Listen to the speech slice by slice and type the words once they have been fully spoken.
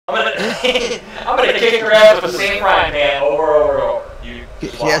I'm gonna kick her ass with the same frying pan over and over.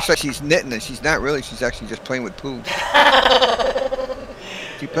 She acts like she's knitting, and she's not really. She's actually just playing with poo.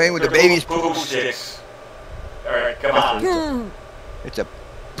 She's playing with the baby's poo sticks. All right, come on. It's a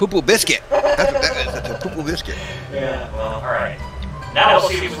poo-poo biscuit. That's what that is. It's a poo-poo biscuit. Yeah. Well, all right. Now we'll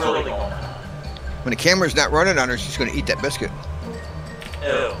see what's really going on. When the camera's not running on her, she's going to eat that biscuit.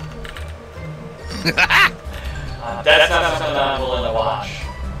 Ew. That's not something I'm willing to watch.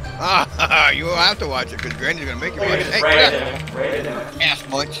 You will have to watch it because Granny's going to make you watch it. Hey, right in there. Ass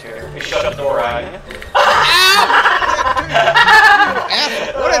munch. Hey, shut the door on you.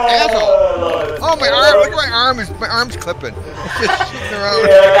 Asshole. What an asshole. Oh, my arm. Look at my arm. My arm's clipping. It's just shooting around.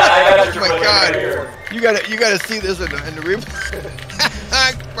 Yeah, oh, my God. You gotta see this in the replay.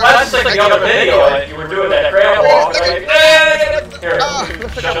 Well, that's like the other video. You were doing that crab walk. Here,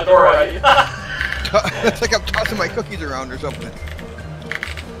 shut the door on you. It's like I'm tossing my cookies around or something.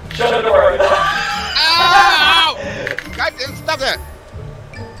 Shut the door. Ow! God damn, stop that!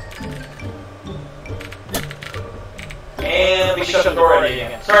 And let me shut the door on you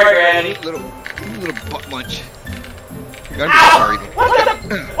again. Sorry, Granny. Little butt munch. You're gonna be sorry. What?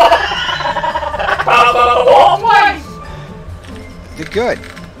 Bounced off the wall twice. You're good.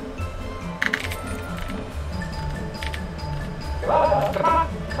 Come on,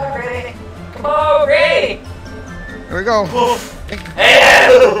 Granny. Come on, Granny. Here we go.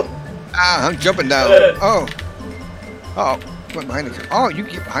 Hey! I'm jumping down. Oh. Oh, went behind the car. Oh, you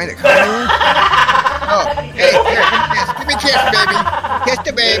get behind the car. Oh, hey, here, give me a kiss, baby. Kiss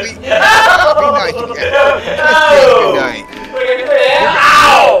the baby. Be nice, you can. Good night.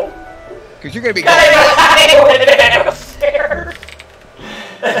 Ow! Because you're going to be I went upstairs.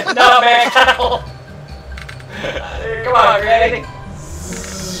 No, man. Come on, Granny.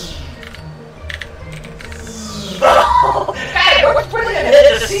 Hey, what's really gonna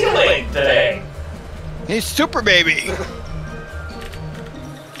hit the ceiling today? He's super baby.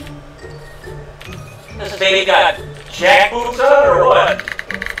 This baby got jack boots on or what?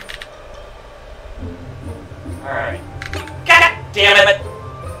 Alright. God damn it!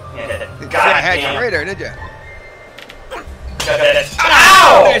 God I had you right there, did you?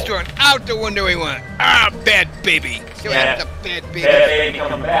 Ow! Nice one. Out the window he went. Ah, bad baby. Yeah. That's a bad baby. Bad baby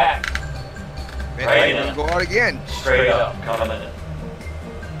coming back. Bad Right baby in. go out again. Straight up, coming in.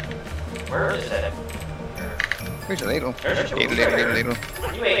 Where is it? Here's a ladle. There's a Ladle.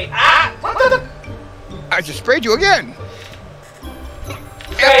 You ate. Ah! What the? I just sprayed you again.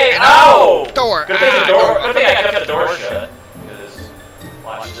 Hey, ow! Door. Good thing I kept the door shut. Because,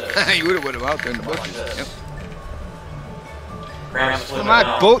 watch this. You would have out there in the Watch bushes. this. Yep. Grandma's flipping Come on,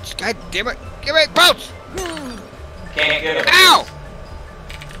 out. boats. God damn it. Give me boats. Can't get it. Ow!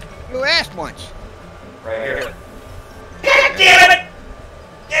 You ass munch. Right here. God damn it!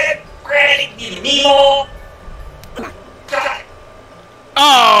 Get it, Granny, you Meemaw! God.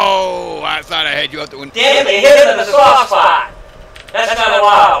 Oh, I thought I had you out the window. Damn it, you hit him in the soft spot! That's not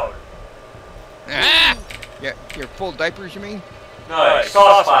allowed. Ah! Yeah, your full diapers, you mean? No, a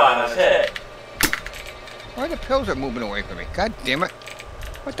soft spot on his head. Why the pills are moving away from me? God damn it.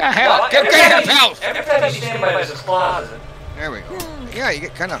 What the hell? Well, Get the pills! every time you stand by this closet. There we go. Yeah, you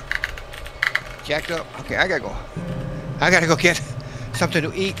get kind of jacked up. Okay, I gotta go. I gotta go get something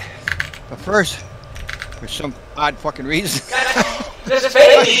to eat. But first, for some odd fucking reason, This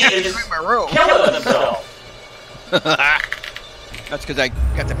baby is my room. killing himself. That's because I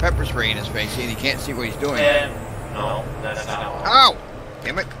got the pepper spray in his face and he can't see what he's doing. And no, that's not allowed. Ow!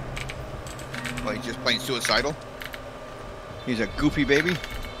 Damn it. Well, he's just plain suicidal. He's a goofy baby.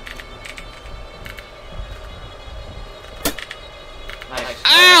 Nice.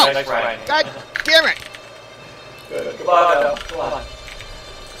 Ow! Nice riding. God damn it! Good. Come on now. Come on.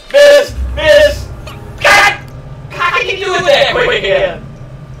 Miss! God! How can you do that quick again?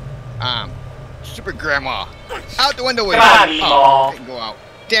 Super grandma. Out the window with Come on, it. Meemaw. Oh, it didn't go out.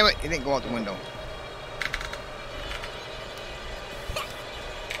 Damn it, it didn't go out the window.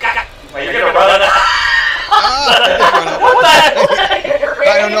 God. Well, you're gonna run out.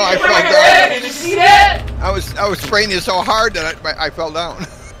 I don't know, I fell down. Did you see that? I was spraying you so hard that I fell down.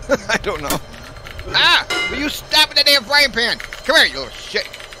 I don't know. Ah! Will you stop at the damn frying pan? Come here, you little shit.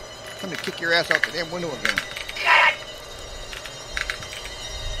 I'm gonna kick your ass out the damn window again.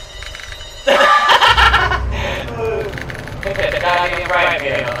 Pick that goddamn frying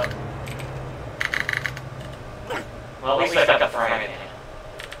pan up. Well, at least I got the frying pan.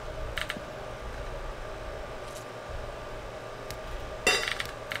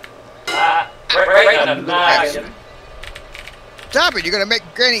 Right on the noggin. Stop it! You're gonna make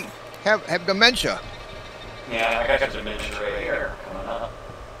Granny have dementia. Yeah, I got dementia right here. Coming up.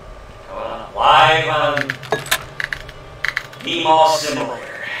 live on Meemaw Simulator.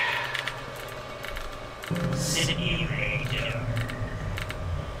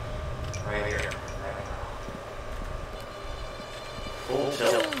 Right here. Full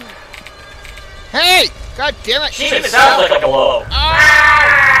tilt. Hey! God damn it! She even sounds like a blow.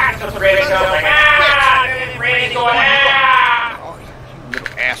 Ah! Just Randy's going like, ah! Randy's going, ah! Oh, you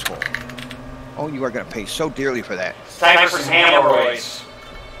little asshole. Oh, you are going to pay so dearly for that. It's time for some hemorrhoids.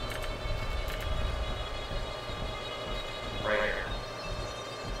 Right here.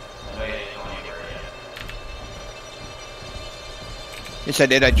 I know you didn't go anywhere yet. Yes, I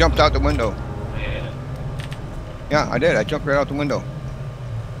did. I jumped out the window. Yeah. Yeah, I did. I jumped right out the window.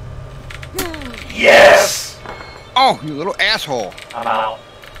 Yes! Oh, you little asshole. I'm out.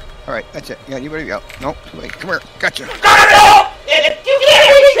 All right, that's it. Yeah, you better go. Nope, too late. Come here. Gotcha. No! You can't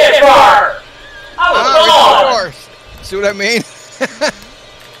reach that far! I was gone! Of course. See what I mean?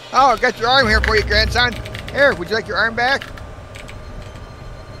 Oh, I got your arm here for you, grandson. Here, would you like your arm back?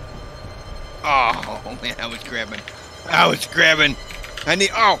 Oh, man, I was grabbing. I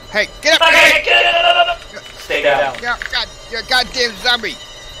need, oh, hey, get up. Okay, stay down. Yeah, God, you're a goddamn zombie.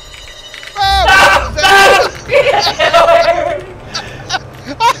 Oh, No!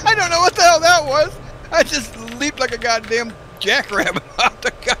 I don't know what the hell that was. I just leaped like a goddamn jackrabbit off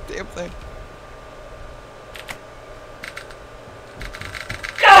the goddamn thing.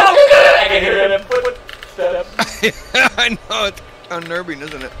 I can hear them footsteps. I know, it's unnerving,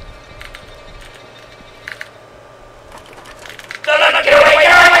 isn't it? No, get away!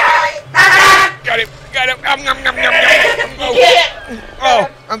 Got him. Nom, nom, nom, nom, nom. Oh. Oh,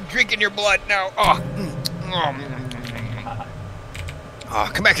 I'm drinking your blood now. Oh.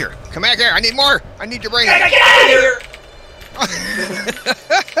 Oh, come back here. I need more. I need your brain. Get out of here!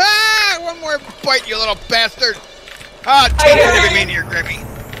 One more bite, you little bastard. Ah, take it, me near Grimmy.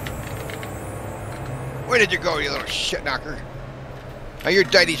 Where did you go, you little shit knocker? Are your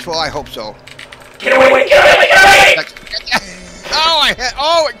dighty's full? I hope so. Get away!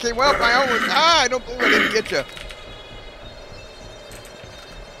 Oh, it came up. I almost. I don't believe I didn't get you.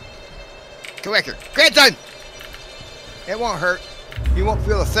 Come back here, grandson. It won't hurt. You won't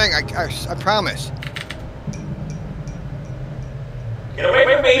feel a thing. I promise. Get away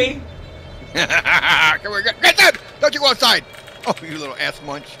from me! Come here, grandson. Don't you go outside. Oh, you little ass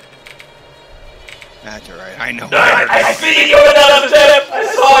munch. That's all right. I know. I see you without a tip! I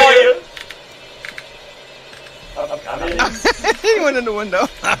saw you! I'm in. He went in the window.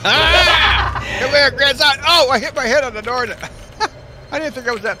 Come here, grandson. Oh, I hit my head on the door. I didn't think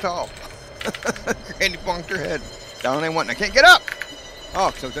I was that tall. Granny bonked her head. Down I went, and I can't get up. Oh,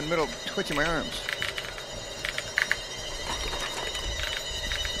 because I was in the middle of twitching my arms.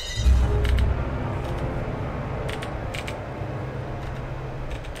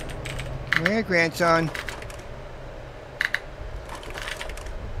 Come here, grandson.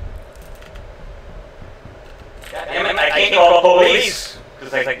 Damn it, I can't call the police!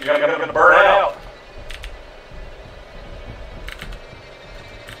 Because you're going to burn out.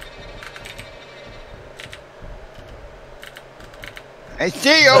 I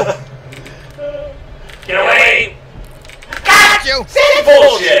see you. Get away! Got you.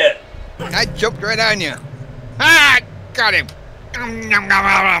 Bullshit! I jumped right on you. Ah, got him.